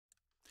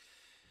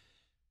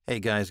Hey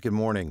guys, good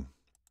morning.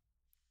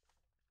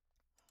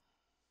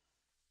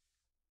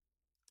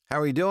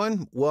 How are you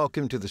doing?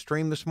 Welcome to the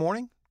stream this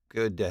morning.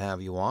 Good to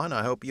have you on.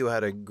 I hope you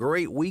had a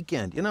great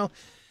weekend.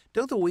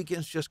 Don't the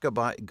weekends just go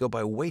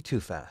by way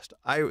too fast?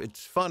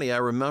 It's funny. I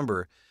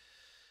remember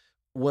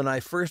when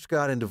I first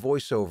got into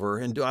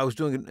voiceover and I was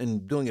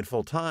doing it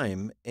full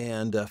time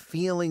and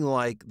feeling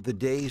like the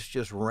days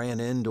just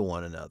ran into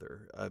one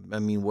another. I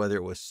mean, whether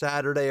it was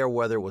Saturday or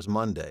whether it was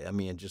Monday. I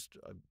mean, it just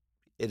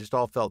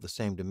all felt the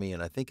same to me,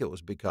 and I think it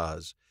was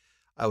because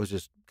I was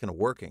just kind of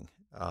working.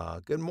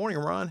 Good morning,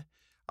 Ron.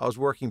 I was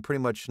working pretty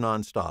much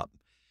nonstop.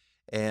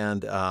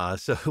 And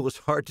so it was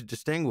hard to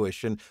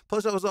distinguish. And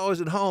plus, I was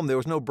always at home. There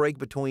was no break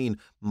between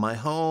my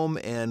home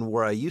and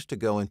where I used to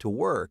go into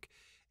work.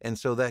 And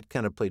so that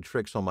kind of played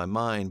tricks on my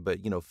mind. But,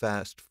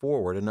 fast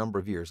forward a number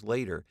of years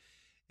later,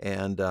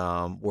 and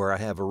where I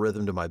have a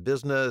rhythm to my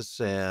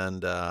business,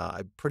 and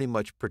I pretty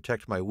much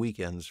protect my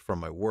weekends from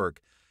my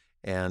work.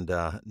 And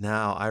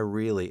now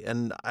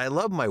and I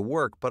love my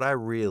work, but I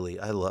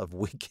love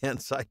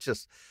weekends.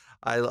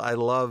 I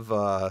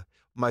love,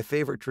 my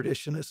favorite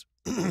tradition is,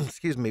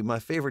 excuse me, my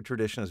favorite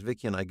tradition is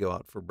Vicky and I go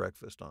out for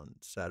breakfast on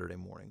Saturday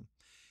morning.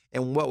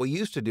 And what we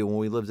used to do when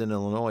we lived in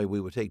Illinois,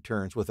 we would take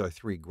turns with our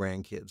three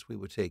grandkids. We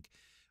would take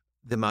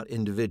them out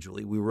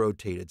individually. We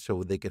rotated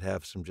so they could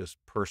have some just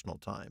personal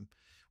time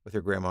with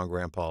their grandma and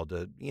grandpa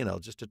to,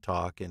 just to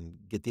talk and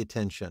get the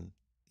attention,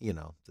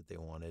 that they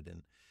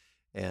wanted.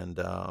 And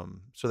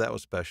so that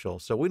was special.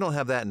 So we don't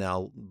have that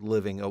now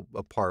living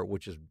apart,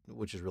 which is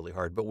really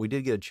hard. But we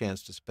did get a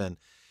chance to spend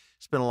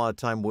a lot of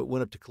time.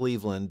 Went up to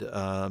Cleveland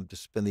to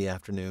spend the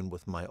afternoon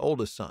with my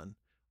oldest son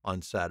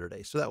on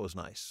Saturday. So that was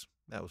nice.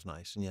 That was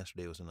nice. And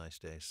yesterday was a nice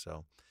day.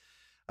 So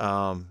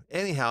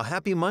anyhow,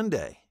 happy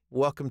Monday.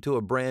 Welcome to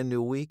a brand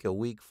new week, a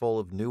week full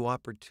of new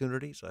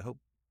opportunities. I hope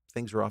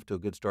things are off to a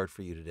good start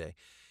for you today.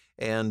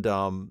 And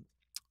a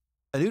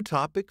new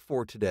topic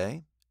for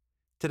today.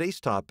 Today's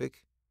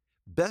topic: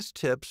 best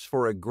tips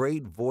for a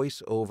great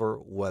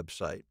voiceover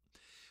website.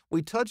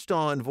 We touched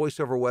on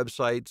voiceover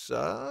websites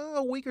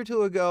a week or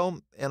two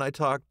ago, and I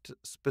talked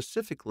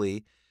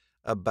specifically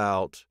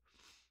about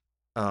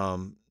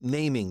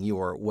naming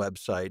your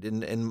website.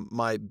 And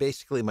my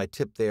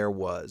tip there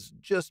was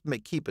just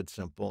keep it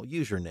simple.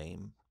 Use your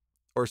name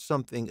or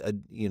something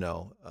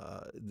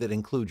that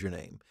includes your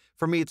name.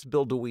 For me, it's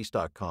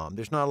BillDeweese.com.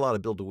 There's not a lot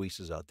of Bill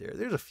DeWeeses out there.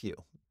 There's a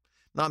few,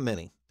 not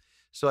many.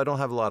 So I don't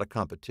have a lot of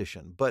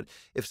competition. But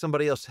if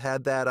somebody else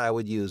had that, I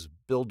would use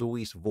Bill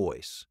DeWeese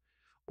Voice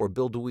or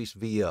Bill DeWeese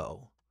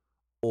VO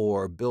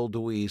or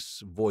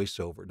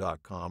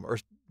BillDeWeeseVoiceover.com or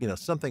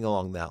something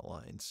along that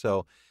line.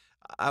 So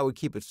I would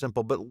keep it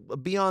simple.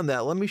 But beyond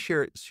that, let me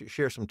share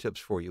some tips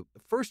for you.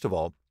 First of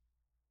all,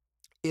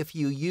 if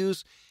you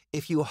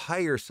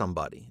hire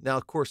somebody. Now,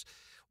 of course,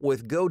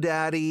 with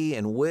GoDaddy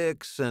and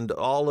Wix and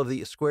all of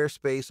the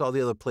Squarespace, all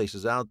the other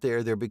places out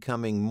there, they're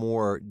becoming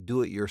more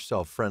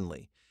do-it-yourself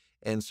friendly.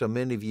 And so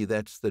many of you,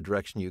 that's the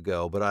direction you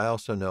go. But I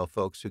also know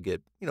folks who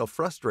get,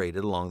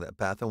 frustrated along that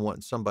path and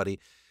want somebody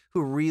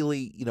who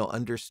really,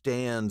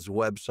 understands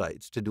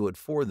websites to do it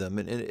for them.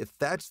 And if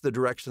that's the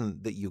direction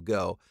that you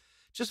go,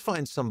 just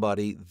find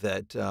somebody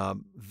that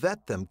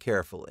vet them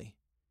carefully.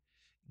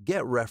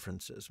 Get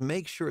references.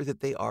 Make sure that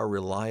they are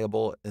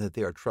reliable and that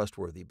they are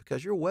trustworthy,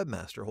 because your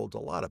webmaster holds a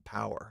lot of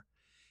power.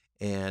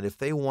 And if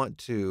they want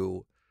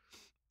to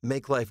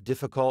make life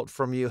difficult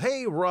from you,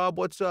 hey, Rob,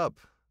 what's up?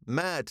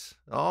 Matt,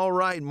 all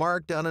right.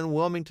 Mark down in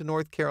Wilmington,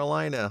 North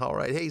Carolina. All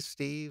right. Hey,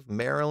 Steve,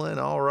 Maryland.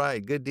 All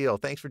right. Good deal.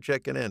 Thanks for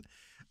checking in.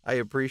 I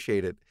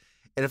appreciate it.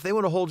 And if they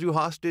want to hold you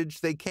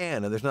hostage, they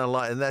can. And there's not a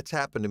lot. And that's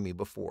happened to me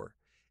before.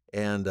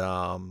 And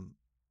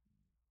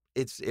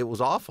it was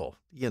awful,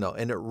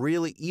 and it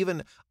really,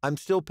 even I'm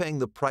still paying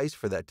the price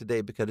for that today,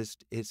 because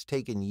it's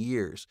taken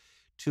years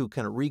to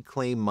kind of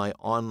reclaim my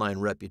online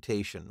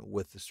reputation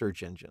with the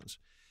search engines.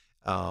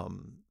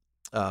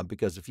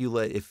 Because if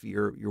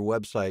your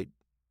website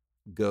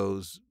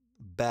goes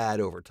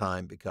bad over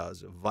time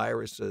because of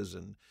viruses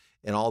and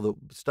all the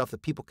stuff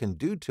that people can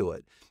do to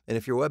it, and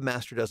if your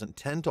webmaster doesn't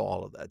tend to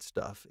all of that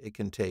stuff, it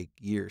can take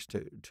years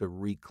to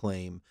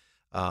reclaim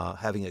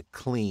having a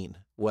clean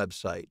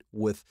website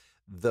with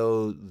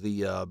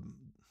I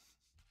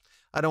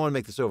don't want to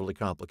make this overly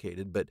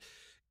complicated, but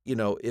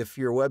if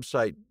your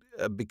website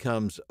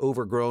becomes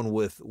overgrown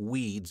with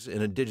weeds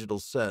in a digital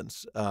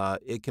sense,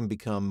 it can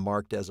become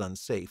marked as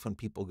unsafe when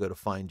people go to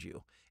find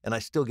you. And I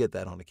still get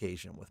that on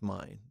occasion with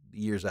mine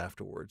years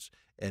afterwards.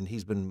 And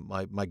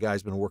my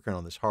guy's been working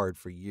on this hard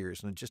for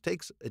years, and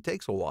it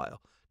takes a while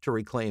to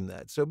reclaim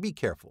that. So be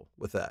careful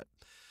with that.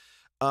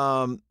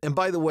 And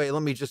by the way,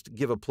 let me just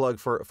give a plug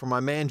for my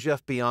man,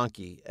 Jeff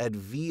Bianchi at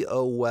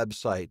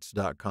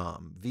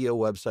VOWebsites.com,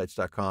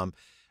 VOWebsites.com.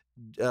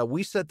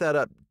 We set that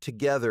up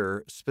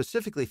together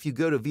specifically. If you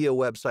go to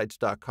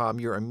VOWebsites.com,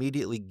 you're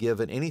immediately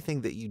given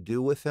anything that you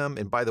do with him.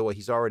 And by the way,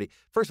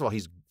 first of all,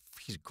 he's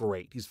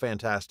great. He's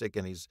fantastic,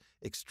 and he's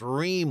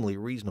extremely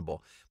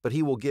reasonable. But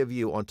he will give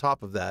you, on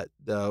top of that,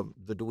 the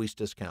DeWeese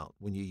discount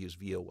when you use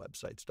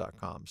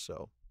VOWebsites.com.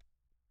 So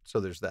So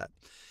there's that.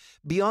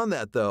 Beyond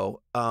that,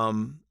 though,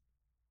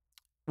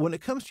 when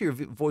it comes to your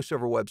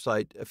voiceover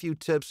website, a few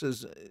tips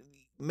is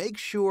make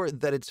sure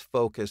that it's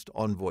focused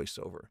on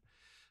voiceover.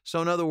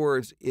 So, in other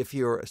words, if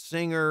you're a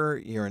singer,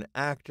 you're an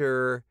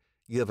actor,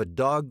 you have a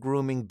dog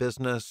grooming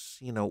business,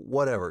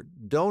 whatever,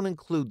 don't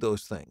include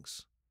those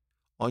things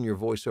on your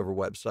voiceover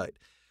website.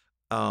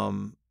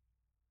 Um,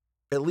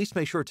 at least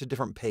make sure it's a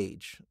different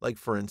page. Like,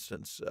 for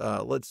instance,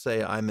 let's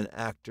say I'm an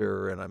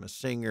actor and I'm a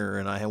singer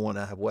and I want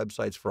to have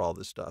websites for all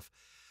this stuff.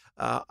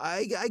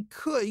 I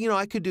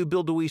could do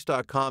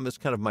BillDeweese.com as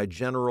kind of my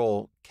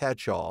general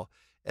catch-all,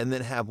 and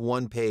then have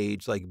one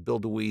page like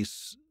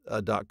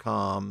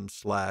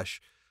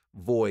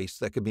BillDeweese.com/voice.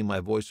 That could be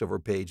my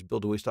voiceover page.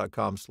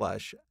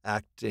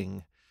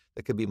 BillDeweese.com/acting.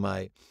 That could be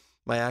my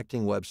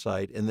acting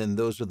website, and then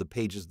those are the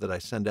pages that I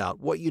send out.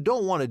 What you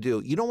don't want to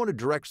do, you don't want to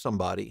direct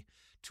somebody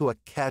to a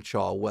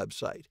catch-all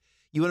website.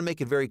 You want to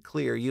make it very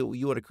clear. You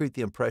want to create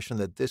the impression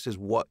that this is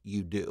what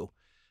you do.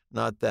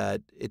 Not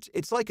that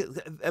it's like,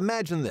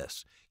 imagine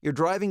this. You're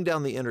driving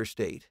down the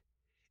interstate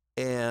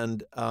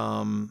and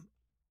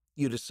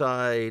you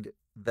decide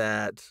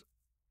that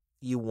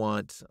you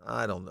want,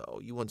 I don't know,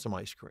 you want some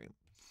ice cream.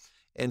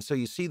 And so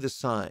you see the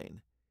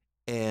sign.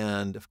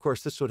 And of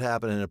course, this would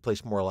happen in a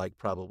place more like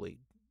probably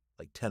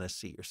like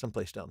Tennessee or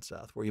someplace down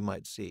south where you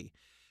might see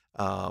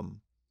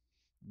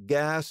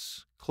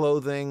gas,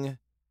 clothing,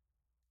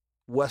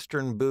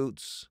 Western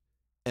boots,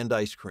 and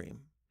ice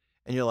cream.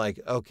 And you're like,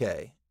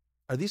 okay,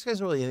 are these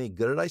guys really any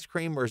good at ice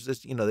cream, or is this,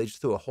 they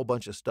just threw a whole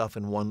bunch of stuff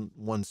in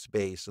one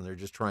space and they're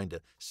just trying to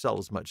sell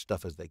as much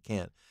stuff as they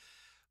can?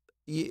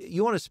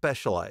 You want to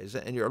specialize,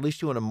 and or at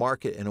least you want to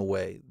market in a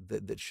way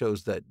that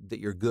shows that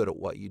you're good at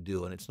what you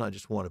do, and it's not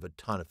just one of a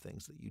ton of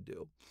things that you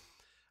do.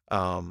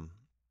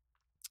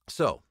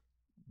 So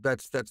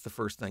that's the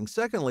first thing.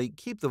 Secondly,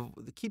 keep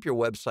your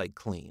website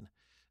clean.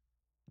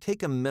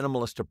 Take a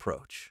minimalist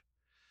approach.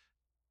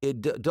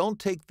 Don't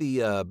take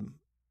the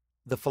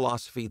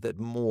philosophy that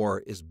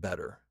more is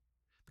better,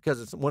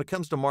 because when it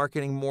comes to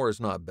marketing, more is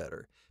not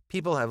better.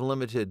 People have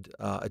limited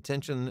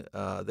attention,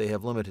 they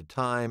have limited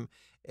time,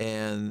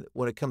 and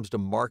when it comes to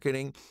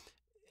marketing,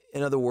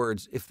 in other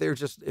words, if they're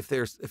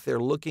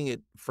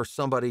looking for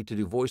somebody to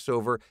do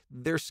voiceover,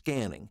 they're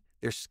scanning.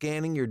 They're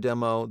scanning your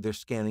demo. They're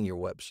scanning your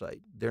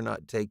website. They're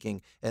not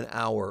taking an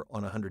hour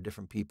on 100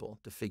 different people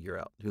to figure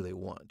out who they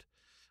want.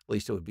 At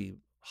least it would be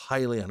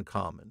highly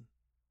uncommon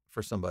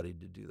for somebody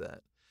to do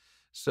that.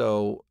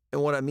 So,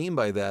 and what I mean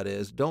by that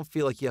is, don't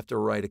feel like you have to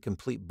write a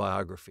complete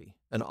biography,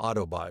 an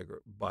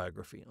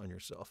autobiography on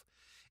yourself.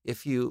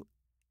 If you're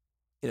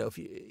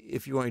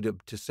going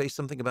to say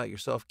something about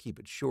yourself, keep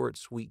it short,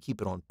 sweet,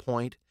 keep it on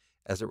point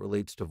as it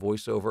relates to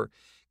voiceover.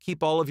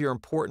 Keep all of your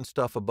important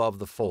stuff above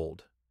the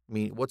fold. I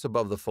mean, what's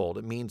above the fold?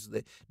 It means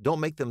that don't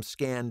make them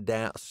scan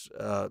down,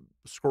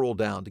 scroll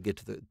down to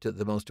get to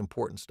the most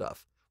important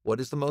stuff. What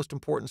is the most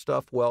important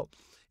stuff? Well,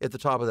 at the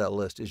top of that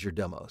list is your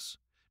demos.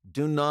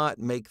 Do not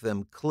make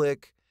them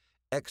click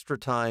extra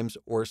times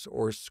or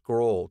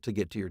scroll to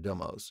get to your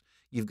demos.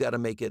 You've got to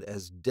make it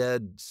as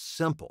dead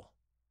simple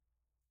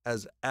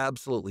as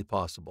absolutely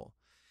possible.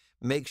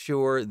 Make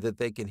sure that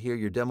they can hear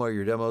your demo or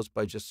your demos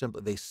by just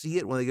simply, they see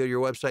it when they go to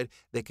your website,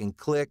 they can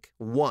click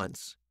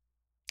once,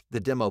 the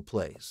demo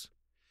plays.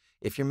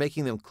 If you're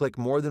making them click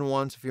more than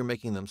once, if you're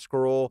making them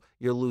scroll,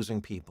 you're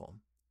losing people.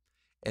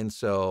 And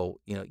so,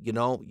 you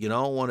don't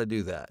want to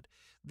do that.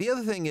 The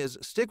other thing is,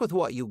 stick with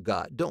what you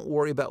got. Don't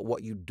worry about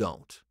what you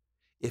don't.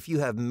 If you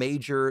have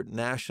major,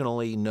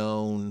 nationally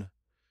known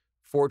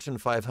Fortune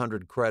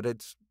 500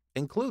 credits,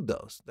 include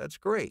those. That's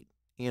great.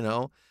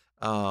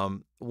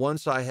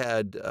 Once I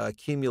had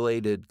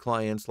accumulated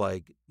clients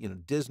like,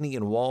 Disney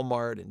and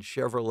Walmart and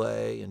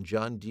Chevrolet and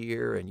John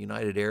Deere and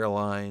United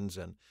Airlines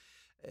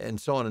and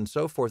so on and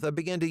so forth, I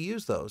began to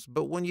use those.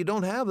 But when you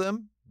don't have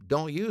them,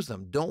 don't use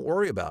them. Don't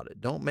worry about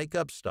it. Don't make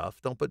up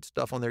stuff. Don't put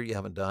stuff on there you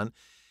haven't done.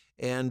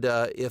 And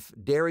if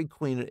Dairy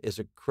Queen is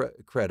a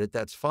credit,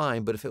 that's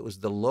fine. But if it was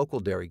the local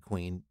Dairy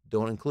Queen,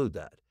 don't include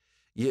that.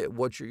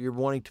 What you're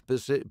wanting to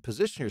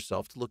position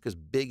yourself to look as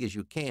big as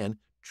you can,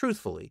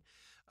 truthfully.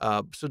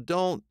 So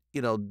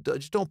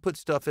just don't put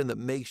stuff in that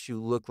makes you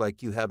look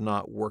like you have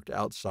not worked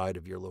outside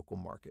of your local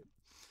market.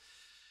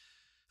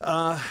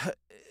 I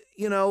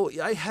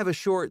have a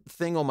short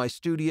thing on my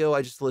studio.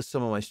 I just list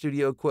some of my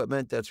studio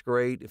equipment. That's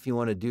great. If you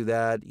want to do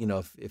that,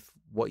 if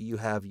what you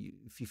have,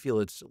 if you feel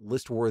it's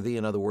list worthy,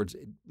 in other words,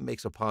 it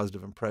makes a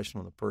positive impression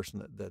on the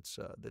person that's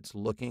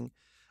looking.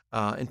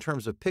 In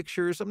terms of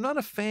pictures, I'm not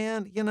a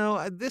fan.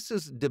 This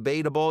is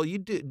debatable. You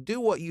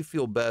do what you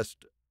feel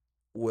best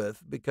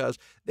with, because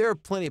there are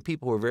plenty of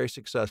people who are very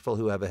successful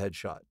who have a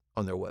headshot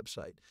on their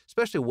website,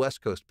 especially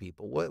West Coast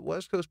people.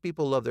 West Coast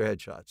people love their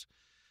headshots.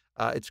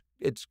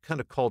 It's kind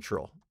of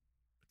cultural,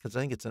 because I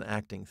think it's an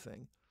acting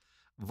thing.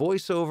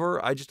 Voiceover,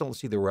 I just don't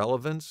see the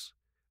relevance.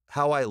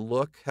 How I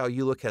look, how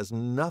you look has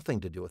nothing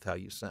to do with how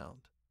you sound.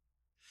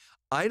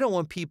 I don't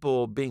want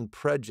people being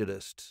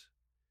prejudiced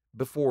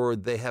before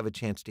they have a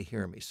chance to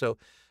hear me. So,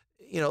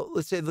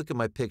 let's say, look at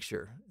my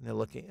picture, and they're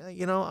looking,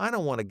 I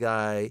don't want a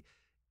guy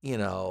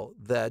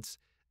that's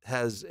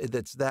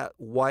that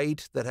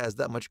white, that has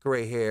that much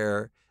gray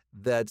hair,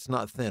 that's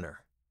not thinner.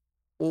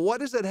 Well, what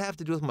does that have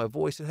to do with my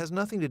voice? It has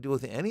nothing to do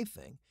with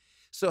anything.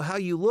 So how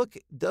you look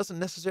doesn't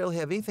necessarily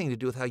have anything to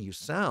do with how you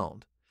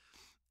sound.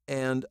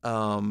 And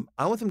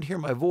I want them to hear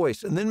my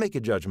voice and then make a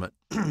judgment.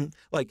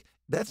 Like,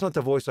 that's not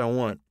the voice I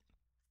want.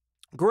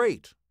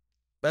 Great.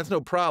 That's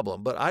no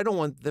problem. But I don't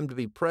want them to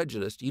be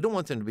prejudiced. You don't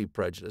want them to be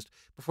prejudiced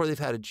before they've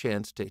had a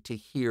chance to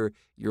hear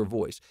your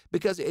voice,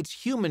 because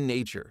it's human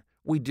nature.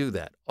 We do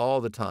that all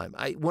the time.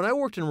 When I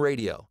worked in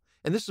radio,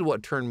 and this is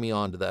what turned me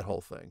on to that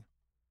whole thing,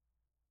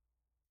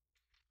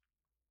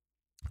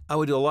 I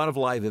would do a lot of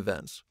live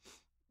events,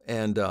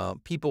 and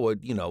people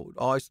would,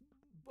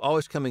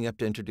 always coming up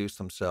to introduce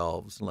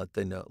themselves and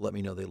let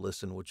me know they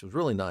listen, which was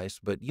really nice.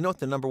 But you know what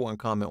the number one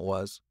comment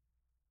was?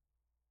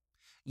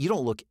 You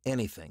don't look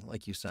anything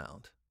like you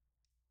sound.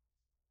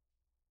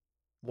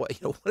 What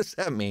does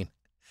that mean?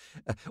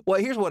 Well,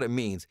 here's what it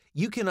means.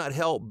 You cannot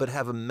help but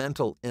have a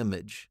mental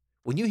image.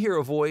 When you hear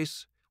a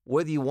voice,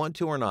 whether you want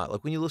to or not,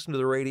 like when you listen to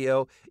the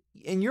radio,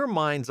 in your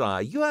mind's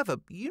eye, you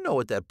know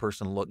what that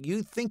person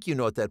you think you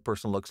know what that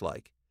person looks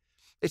like.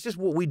 It's just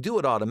we do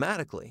it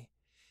automatically.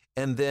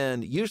 And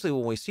then usually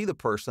when we see the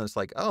person, it's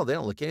like, oh, they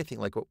don't look anything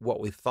like what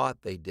we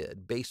thought they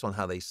did based on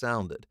how they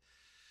sounded.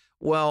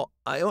 Well,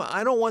 I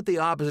don't want the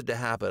opposite to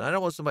happen. I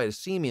don't want somebody to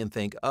see me and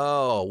think,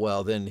 oh,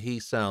 well, then he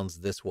sounds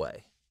this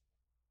way.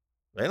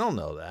 They don't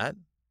know that.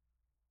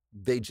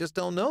 They just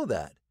don't know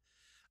that.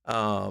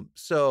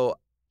 So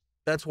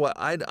that's why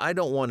I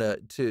don't want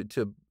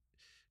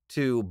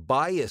to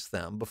bias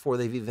them before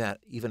they've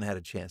even had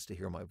a chance to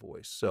hear my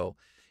voice. So,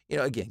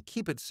 again,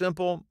 keep it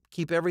simple.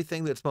 Keep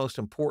everything that's most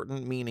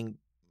important, meaning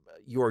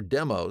your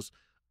demos,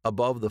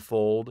 above the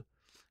fold.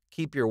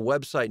 Keep your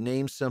website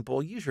name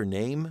simple. Use your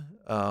name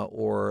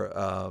or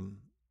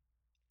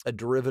a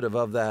derivative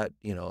of that,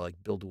 like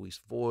Bill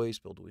DeWeese Voice,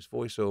 Bill DeWeese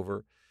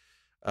VoiceOver.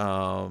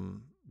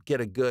 Get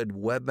a good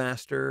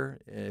webmaster.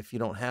 If you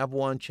don't have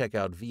one, check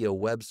out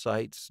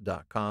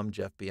viawebsites.com,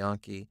 Jeff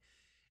Bianchi.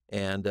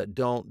 And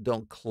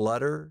don't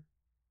clutter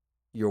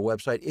your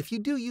website. If you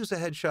do use a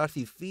headshot, if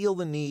you feel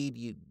the need,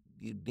 you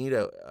need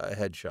a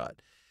headshot,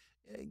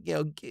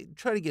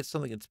 try to get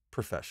something that's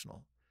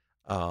professional.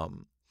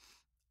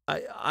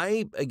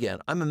 Again,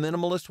 I'm a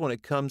minimalist when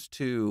it comes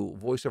to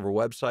voiceover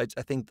websites.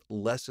 I think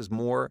less is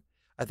more.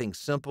 I think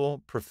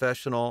simple,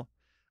 professional.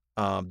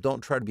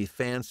 Don't try to be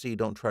fancy.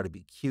 Don't try to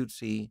be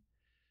cutesy.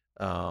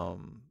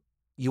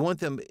 You want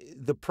them,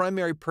 the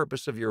primary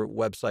purpose of your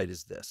website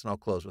is this, and I'll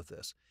close with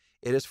this.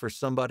 It is for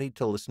somebody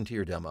to listen to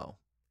your demo,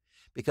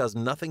 because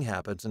nothing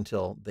happens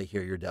until they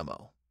hear your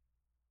demo.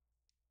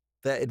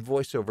 That in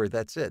voiceover,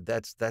 that's it.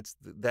 That's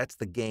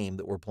the game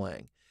that we're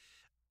playing.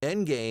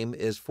 End game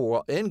is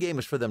for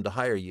them to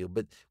hire you,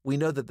 but we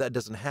know that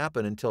doesn't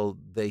happen until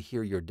they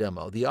hear your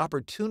demo. The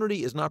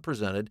opportunity is not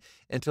presented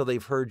until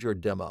they've heard your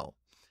demo,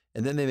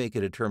 and then they make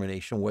a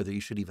determination whether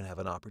you should even have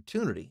an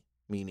opportunity,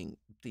 meaning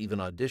to even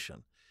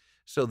audition.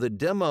 So the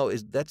demo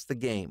that's the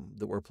game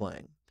that we're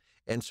playing.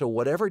 And so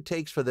whatever it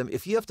takes for them,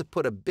 if you have to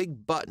put a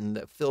big button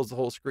that fills the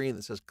whole screen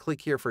that says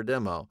click here for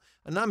demo,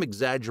 and I'm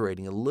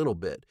exaggerating a little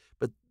bit,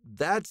 but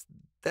that's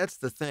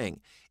the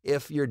thing.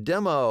 If your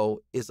demo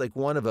is like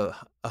one of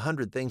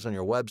 100 things on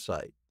your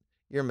website,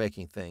 you're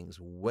making things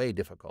way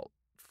difficult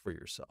for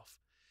yourself.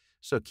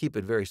 So keep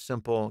it very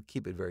simple,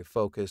 keep it very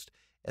focused,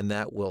 and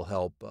that will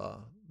help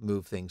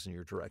move things in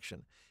your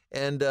direction.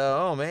 And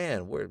oh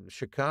man, we're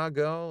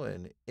Chicago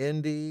and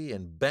Indy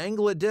and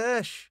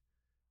Bangladesh.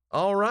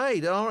 All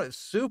right,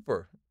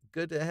 super.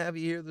 Good to have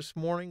you here this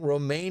morning.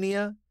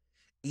 Romania,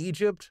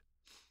 Egypt,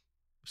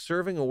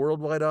 serving a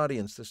worldwide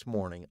audience this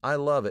morning. I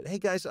love it. Hey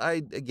guys,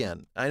 I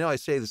know I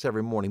say this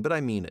every morning, but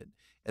I mean it.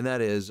 And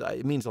that is,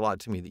 it means a lot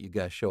to me that you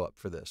guys show up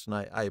for this, and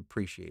I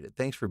appreciate it.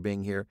 Thanks for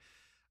being here.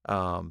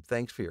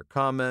 Thanks for your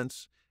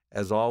comments,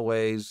 as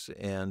always,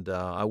 and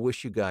I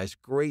wish you guys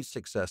great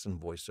success in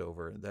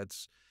voiceover.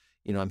 That's,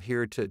 I'm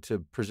here to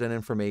present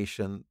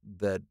information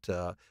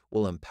that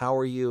will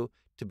empower you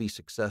to be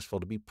successful,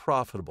 to be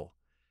profitable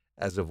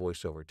as a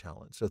voiceover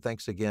talent. So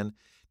thanks again.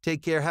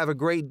 Take care. Have a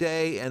great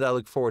day, and I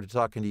look forward to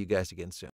talking to you guys again soon.